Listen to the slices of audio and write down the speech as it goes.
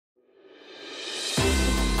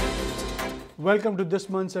Welcome to this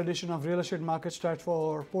month's edition of Real Estate Market Stats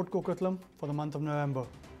for Port Coquitlam for the month of November.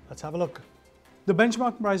 Let's have a look. The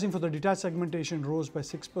benchmark pricing for the detached segmentation rose by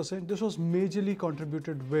 6%. This was majorly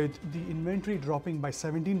contributed with the inventory dropping by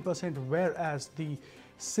 17%, whereas the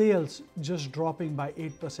sales just dropping by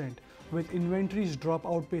 8%. With inventories drop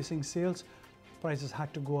outpacing sales, prices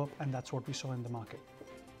had to go up, and that's what we saw in the market.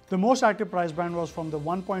 The most active price band was from the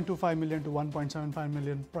 1.25 million to 1.75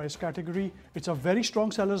 million price category. It's a very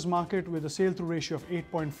strong seller's market with a sale-through ratio of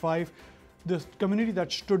 8.5. The community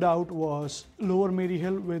that stood out was Lower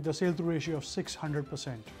Maryhill with a sale-through ratio of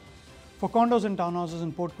 600%. For condos and townhouses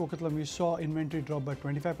in Port Coquitlam, we saw inventory drop by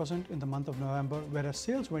 25% in the month of November, whereas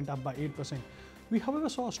sales went up by 8%. We, however,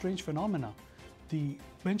 saw a strange phenomena. The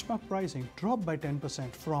benchmark pricing dropped by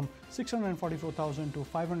 10% from 644,000 to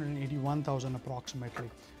 581,000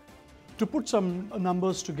 approximately. To put some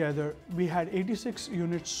numbers together, we had 86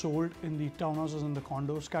 units sold in the townhouses and the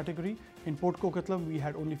condos category. In Port Coquitlam, we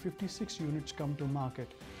had only 56 units come to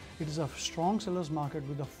market. It is a strong seller's market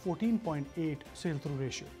with a 14.8 sale-through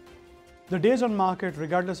ratio. The days on market,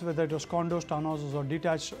 regardless whether it was condos, townhouses or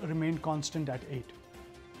detached, remained constant at 8.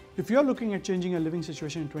 If you're looking at changing your living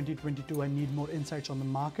situation in 2022 and need more insights on the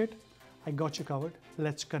market, I got you covered.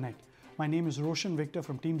 Let's connect. My name is Roshan Victor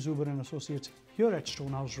from Team Zuber & Associates here at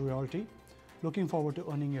Stonehouse Realty. Looking forward to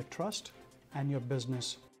earning your trust and your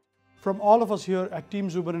business. From all of us here at Team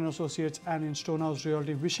Zuber & Associates and in Stonehouse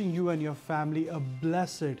Realty, wishing you and your family a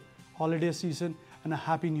blessed holiday season and a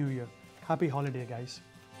happy new year. Happy holiday, guys.